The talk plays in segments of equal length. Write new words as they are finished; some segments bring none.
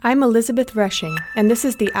I'm Elizabeth Rushing, and this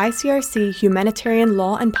is the ICRC Humanitarian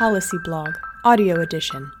Law and Policy blog, audio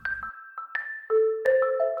edition.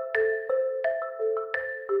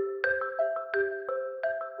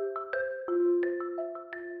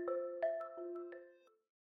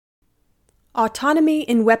 Autonomy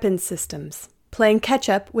in Weapons Systems, Playing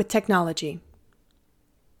Catch-up with Technology.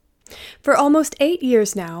 For almost 8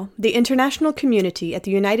 years now, the international community at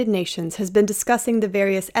the United Nations has been discussing the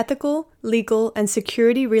various ethical, legal, and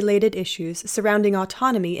security-related issues surrounding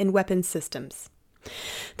autonomy in weapons systems.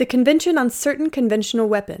 The Convention on Certain Conventional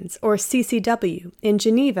Weapons, or CCW, in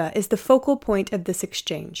Geneva is the focal point of this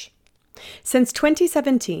exchange. Since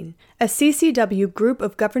 2017, a CCW group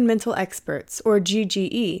of governmental experts, or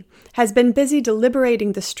GGE, has been busy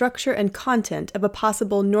deliberating the structure and content of a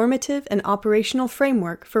possible normative and operational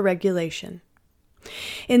framework for regulation.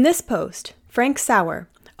 In this post, Frank Sauer,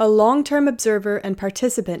 a long-term observer and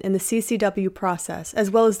participant in the CCW process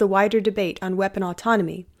as well as the wider debate on weapon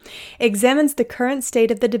autonomy, examines the current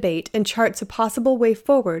state of the debate and charts a possible way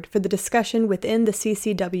forward for the discussion within the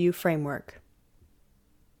CCW framework.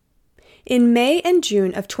 In May and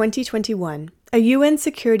June of 2021, a UN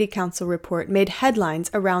Security Council report made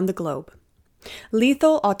headlines around the globe.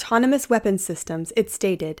 Lethal autonomous weapons systems, it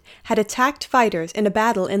stated, had attacked fighters in a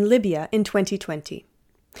battle in Libya in 2020.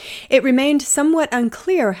 It remained somewhat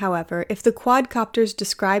unclear, however, if the quadcopters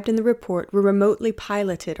described in the report were remotely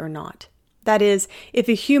piloted or not. That is, if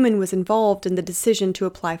a human was involved in the decision to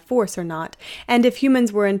apply force or not, and if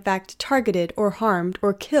humans were in fact targeted or harmed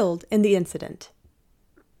or killed in the incident.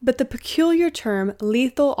 But the peculiar term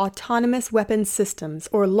lethal autonomous weapons systems,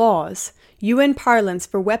 or LAWS, UN parlance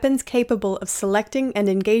for weapons capable of selecting and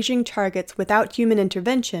engaging targets without human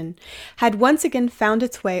intervention, had once again found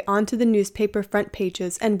its way onto the newspaper front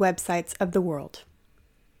pages and websites of the world.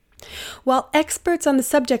 While experts on the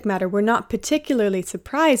subject matter were not particularly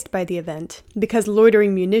surprised by the event, because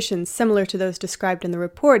loitering munitions similar to those described in the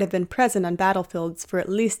report have been present on battlefields for at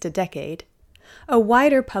least a decade, a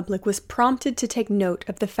wider public was prompted to take note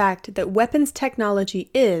of the fact that weapons technology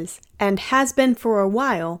is, and has been for a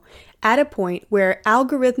while, at a point where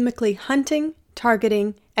algorithmically hunting,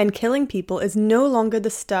 targeting, and killing people is no longer the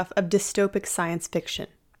stuff of dystopic science fiction.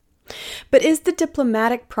 But is the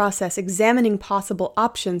diplomatic process examining possible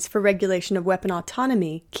options for regulation of weapon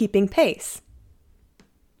autonomy keeping pace?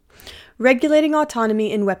 Regulating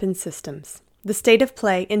autonomy in weapons systems, the state of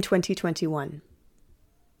play in 2021.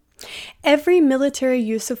 Every military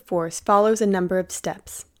use of force follows a number of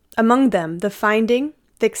steps, among them the finding,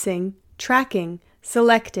 fixing, tracking,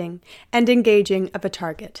 selecting, and engaging of a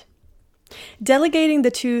target. Delegating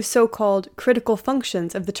the two so-called critical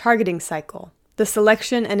functions of the targeting cycle, the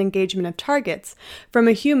selection and engagement of targets, from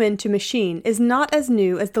a human to machine is not as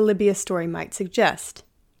new as the Libya story might suggest.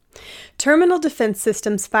 Terminal defense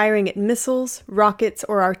systems firing at missiles, rockets,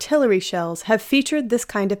 or artillery shells have featured this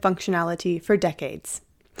kind of functionality for decades.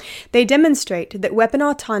 They demonstrate that weapon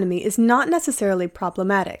autonomy is not necessarily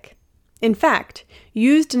problematic. In fact,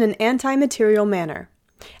 used in an anti-material manner,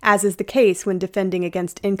 as is the case when defending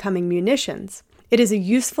against incoming munitions, it is a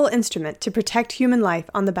useful instrument to protect human life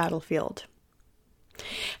on the battlefield.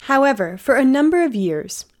 However, for a number of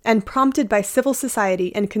years, and prompted by civil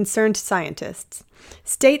society and concerned scientists,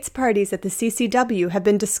 states parties at the CCW have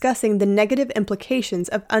been discussing the negative implications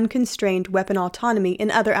of unconstrained weapon autonomy in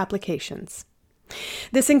other applications.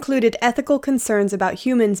 This included ethical concerns about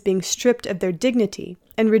humans being stripped of their dignity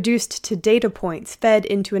and reduced to data points fed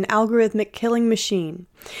into an algorithmic killing machine,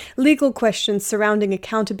 legal questions surrounding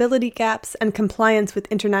accountability gaps and compliance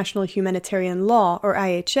with international humanitarian law, or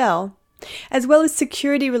IHL, as well as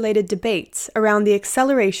security-related debates around the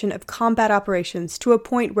acceleration of combat operations to a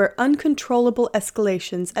point where uncontrollable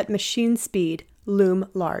escalations at machine speed loom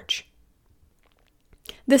large.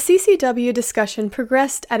 The CCW discussion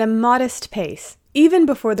progressed at a modest pace, even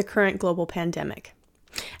before the current global pandemic.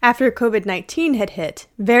 After COVID-19 had hit,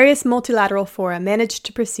 various multilateral fora managed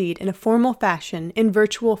to proceed in a formal fashion in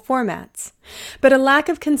virtual formats, but a lack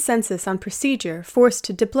of consensus on procedure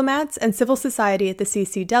forced diplomats and civil society at the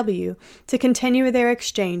CCW to continue their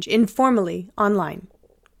exchange informally online.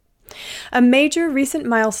 A major recent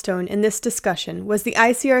milestone in this discussion was the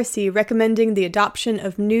ICRC recommending the adoption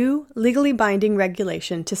of new, legally binding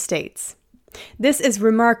regulation to states. This is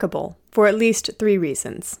remarkable for at least 3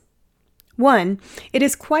 reasons. 1, it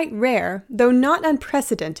is quite rare, though not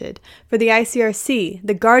unprecedented, for the ICRC,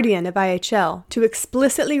 the guardian of IHL, to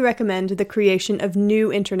explicitly recommend the creation of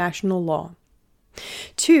new international law.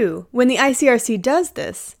 2, when the ICRC does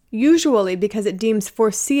this, usually because it deems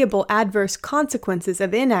foreseeable adverse consequences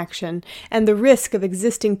of inaction and the risk of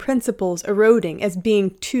existing principles eroding as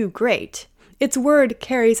being too great, Its word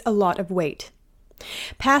carries a lot of weight.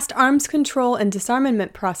 Past arms control and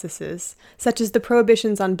disarmament processes, such as the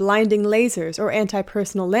prohibitions on blinding lasers or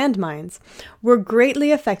anti-personnel landmines, were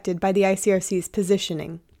greatly affected by the ICRC's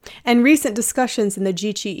positioning, and recent discussions in the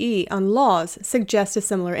GCE on laws suggest a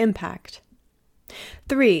similar impact.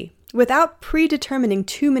 3. Without predetermining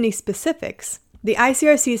too many specifics, the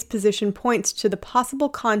ICRC's position points to the possible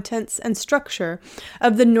contents and structure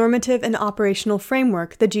of the normative and operational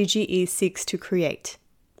framework the GCE seeks to create.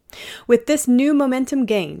 With this new momentum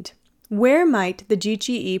gained, where might the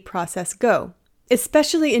GCE process go,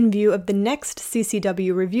 especially in view of the next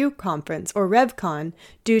CCW Review Conference, or RevCon,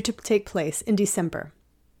 due to take place in December?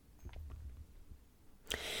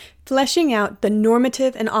 Fleshing out the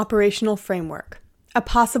normative and operational framework, a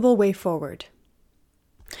possible way forward.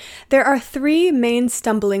 There are 3 main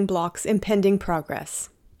stumbling blocks impeding progress.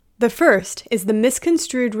 The first is the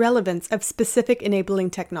misconstrued relevance of specific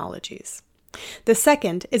enabling technologies. The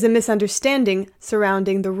second is a misunderstanding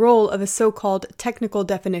surrounding the role of a so-called technical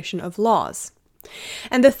definition of laws.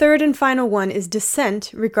 And the third and final one is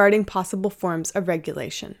dissent regarding possible forms of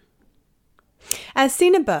regulation. As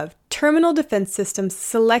seen above, terminal defense systems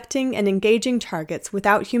selecting and engaging targets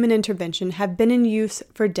without human intervention have been in use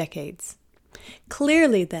for decades.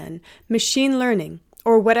 Clearly, then, machine learning,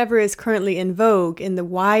 or whatever is currently in vogue in the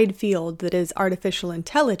wide field that is artificial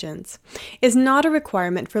intelligence, is not a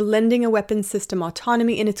requirement for lending a weapons system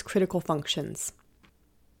autonomy in its critical functions.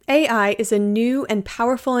 AI is a new and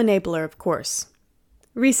powerful enabler, of course.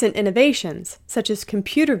 Recent innovations, such as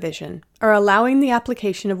computer vision, are allowing the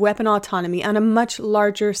application of weapon autonomy on a much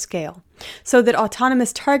larger scale, so that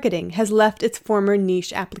autonomous targeting has left its former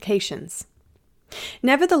niche applications.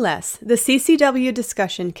 Nevertheless, the CCW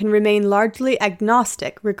discussion can remain largely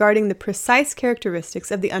agnostic regarding the precise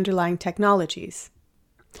characteristics of the underlying technologies.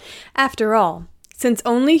 After all, since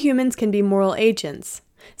only humans can be moral agents,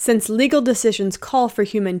 since legal decisions call for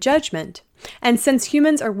human judgment, and since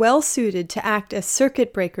humans are well suited to act as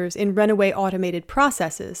circuit breakers in runaway automated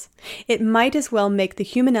processes, it might as well make the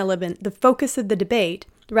human element the focus of the debate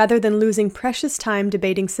rather than losing precious time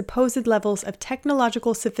debating supposed levels of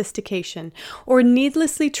technological sophistication or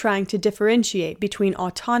needlessly trying to differentiate between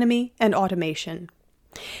autonomy and automation.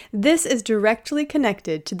 This is directly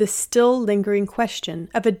connected to the still lingering question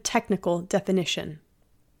of a technical definition.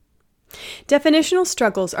 Definitional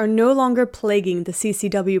struggles are no longer plaguing the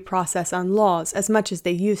CCW process on laws as much as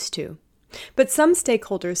they used to. But some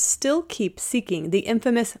stakeholders still keep seeking the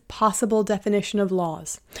infamous possible definition of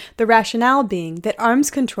laws, the rationale being that arms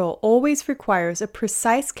control always requires a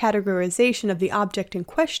precise categorization of the object in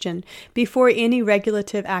question before any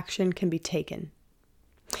regulative action can be taken.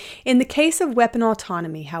 In the case of weapon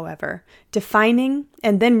autonomy, however, defining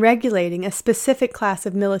and then regulating a specific class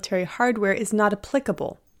of military hardware is not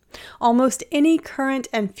applicable. Almost any current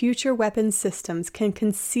and future weapons systems can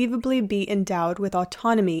conceivably be endowed with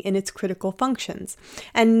autonomy in its critical functions,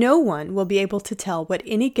 and no one will be able to tell what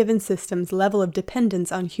any given system's level of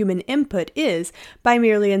dependence on human input is by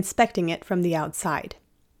merely inspecting it from the outside.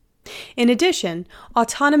 In addition,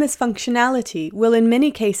 autonomous functionality will in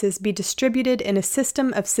many cases be distributed in a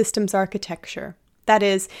system of systems architecture. That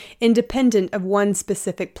is, independent of one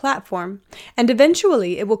specific platform, and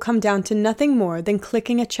eventually it will come down to nothing more than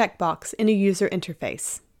clicking a checkbox in a user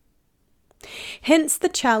interface. Hence, the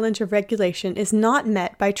challenge of regulation is not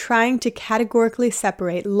met by trying to categorically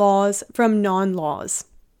separate laws from non-laws.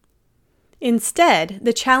 Instead,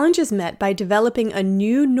 the challenge is met by developing a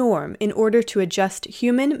new norm in order to adjust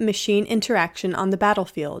human-machine interaction on the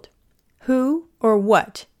battlefield. Who or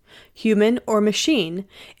what, human or machine,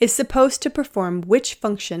 is supposed to perform which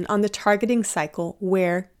function on the targeting cycle,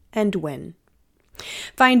 where and when.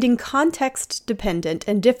 Finding context-dependent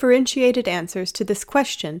and differentiated answers to this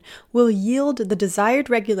question will yield the desired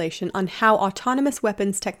regulation on how autonomous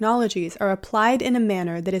weapons technologies are applied in a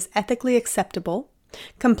manner that is ethically acceptable,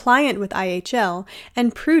 compliant with IHL,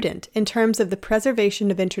 and prudent in terms of the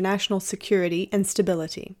preservation of international security and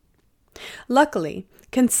stability. Luckily,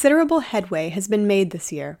 considerable headway has been made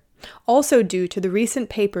this year, also due to the recent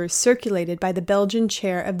papers circulated by the Belgian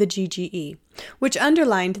chair of the GCE, which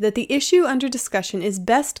underlined that the issue under discussion is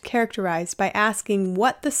best characterized by asking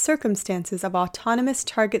what the circumstances of autonomous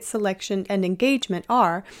target selection and engagement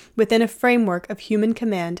are within a framework of human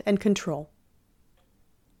command and control.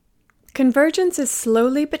 Convergence is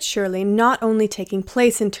slowly but surely not only taking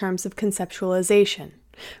place in terms of conceptualization,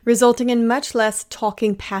 resulting in much less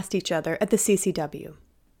talking past each other at the CCW.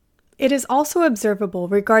 It is also observable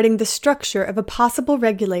regarding the structure of a possible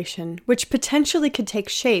regulation which potentially could take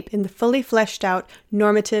shape in the fully fleshed out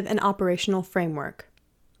normative and operational framework.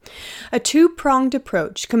 A two-pronged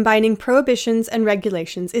approach combining prohibitions and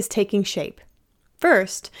regulations is taking shape.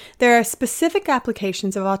 First, there are specific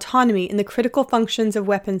applications of autonomy in the critical functions of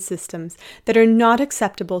weapons systems that are not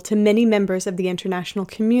acceptable to many members of the international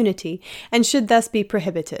community and should thus be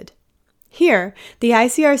prohibited. Here, the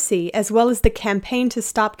ICRC, as well as the Campaign to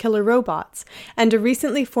Stop Killer Robots, and a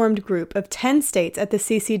recently formed group of 10 states at the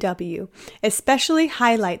CCW, especially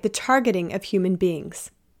highlight the targeting of human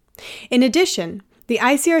beings. In addition, the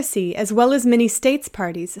ICRC, as well as many states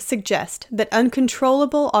parties, suggest that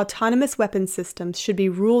uncontrollable autonomous weapons systems should be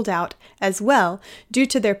ruled out as well due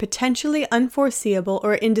to their potentially unforeseeable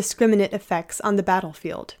or indiscriminate effects on the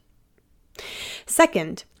battlefield.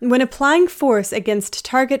 Second, when applying force against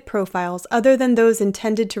target profiles other than those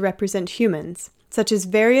intended to represent humans, such as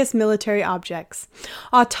various military objects,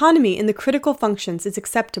 autonomy in the critical functions is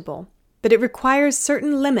acceptable, but it requires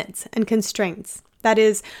certain limits and constraints. That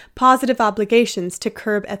is, positive obligations to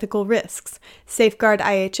curb ethical risks, safeguard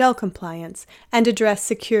IHL compliance, and address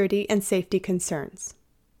security and safety concerns.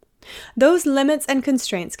 Those limits and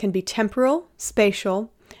constraints can be temporal,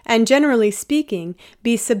 spatial, and generally speaking,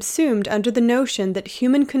 be subsumed under the notion that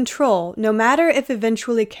human control, no matter if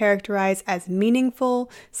eventually characterized as meaningful,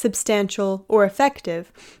 substantial, or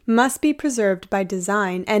effective, must be preserved by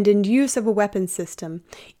design and in use of a weapons system,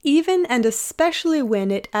 even and especially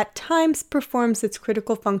when it at times performs its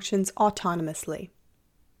critical functions autonomously.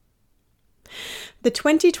 The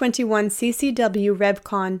 2021 CCW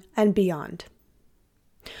RevCon and beyond.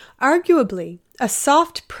 Arguably, a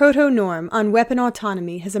soft proto-norm on weapon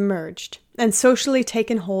autonomy has emerged and socially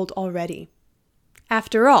taken hold already.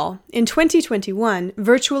 After all, in 2021,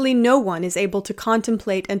 virtually no one is able to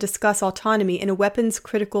contemplate and discuss autonomy in a weapon's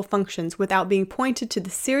critical functions without being pointed to the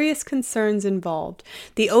serious concerns involved,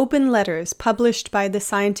 the open letters published by the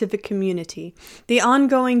scientific community, the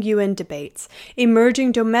ongoing UN debates,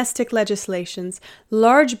 emerging domestic legislations,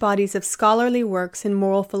 large bodies of scholarly works in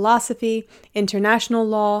moral philosophy, international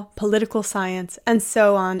law, political science, and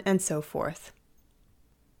so on and so forth.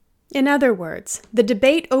 In other words, the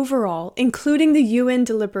debate overall, including the UN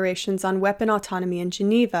deliberations on weapon autonomy in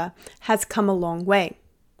Geneva, has come a long way.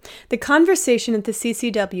 The conversation at the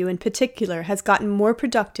CCW in particular has gotten more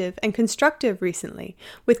productive and constructive recently,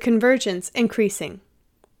 with convergence increasing.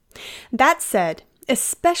 That said,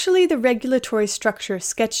 especially the regulatory structure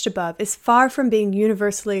sketched above is far from being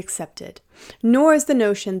universally accepted, nor is the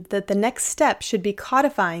notion that the next step should be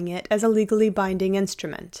codifying it as a legally binding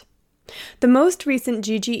instrument. The most recent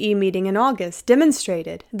GGE meeting in August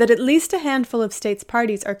demonstrated that at least a handful of states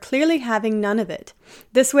parties are clearly having none of it,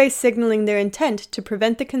 this way signaling their intent to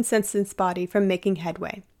prevent the consensus body from making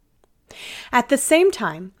headway. At the same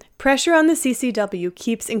time, pressure on the CCW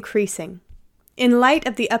keeps increasing. In light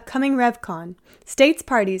of the upcoming RevCon, states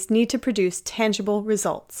parties need to produce tangible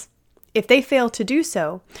results. If they fail to do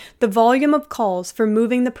so, the volume of calls for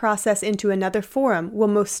moving the process into another forum will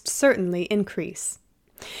most certainly increase.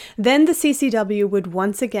 Then the CCW would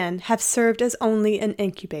once again have served as only an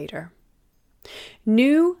incubator.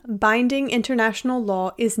 New, binding international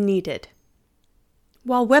law is needed.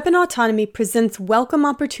 While weapon autonomy presents welcome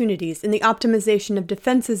opportunities in the optimization of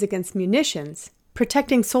defenses against munitions,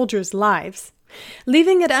 protecting soldiers' lives,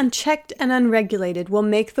 leaving it unchecked and unregulated will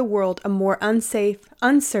make the world a more unsafe,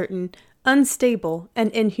 uncertain, unstable,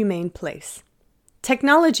 and inhumane place.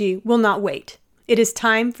 Technology will not wait. It is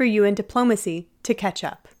time for UN diplomacy to catch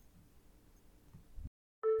up.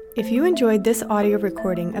 If you enjoyed this audio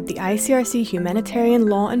recording of the ICRC Humanitarian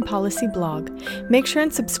Law and Policy blog, make sure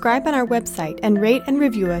and subscribe on our website and rate and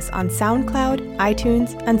review us on SoundCloud,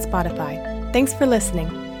 iTunes, and Spotify. Thanks for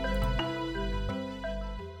listening.